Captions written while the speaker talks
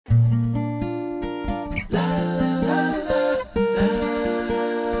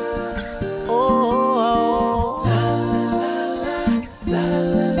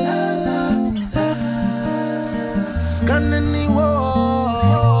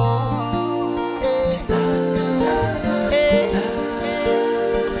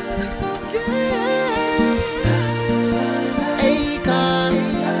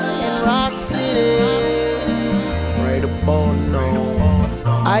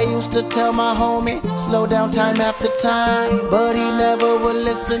I used to tell my homie, slow down time after time, but he never would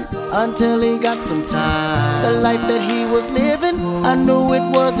listen until he got some time. The life that he was living, I knew it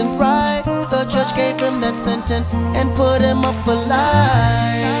wasn't right. The judge gave him that sentence and put him up for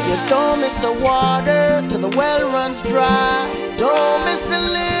life. You don't miss the water till the well runs dry. Don't miss the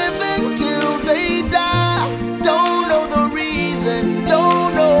living till they die. Don't know the reason,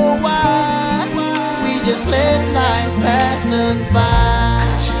 don't know why. We just let life pass us by.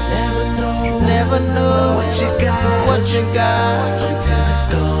 Never know what you got until it's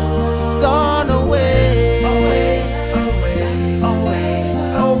gone away, away.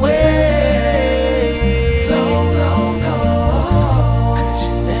 Long gone. 'Cause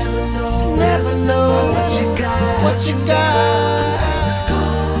you never know what you got until it's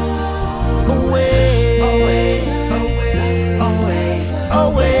gone away,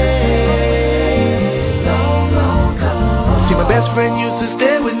 away. See, my best friend used to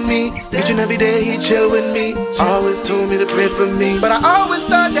stay with me. Each and every day he'd chill with me. Always told me to pray for me, but I always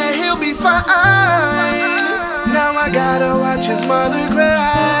thought that he'll be fine. Now I gotta watch his mother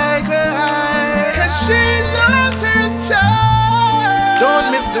cry, cry, 'cause she lost her child. Don't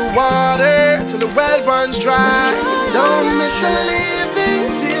miss the water till the well runs dry. Don't miss the living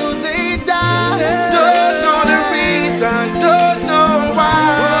till they die. Don't know the reason, don't know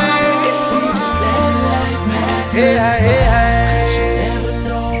why. We just let life pass us by.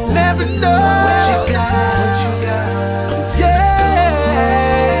 Never know what you got until it's gone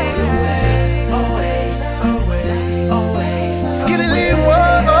away, away. Skiddly, whoa,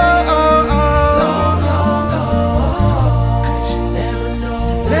 long gone. 'Cause you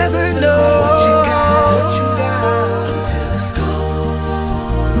never know what you got until it's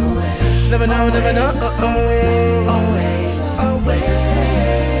gone away. Never know, away.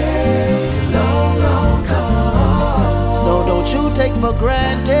 Long gone. So don't you take for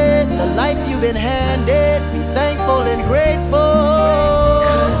granted the life you've been handed. Be thankful and grateful.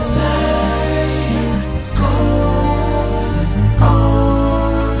 'Cause life goes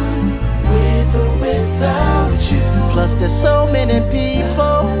on with or without you. Plus there's so many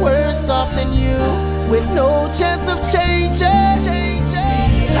people worse off than you, with no chance of changing.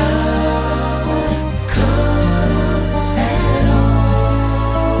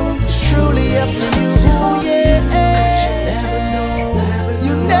 It's truly up to you, yeah.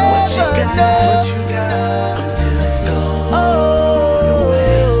 You never know what you got until it's gone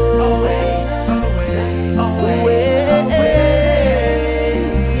away.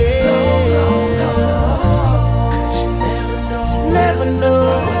 Never know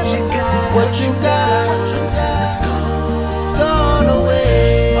what you got until it's gone away,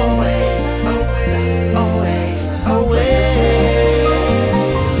 away.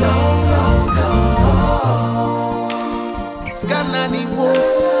 Long gone. Scanani, whoa,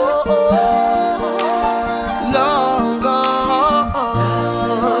 long gone.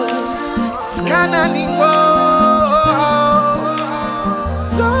 Scanani,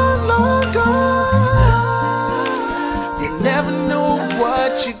 long gone. You never know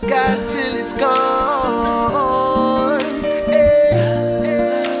what you got till it's gone.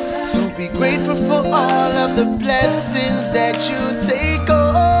 So be grateful for all of the blessings that you take.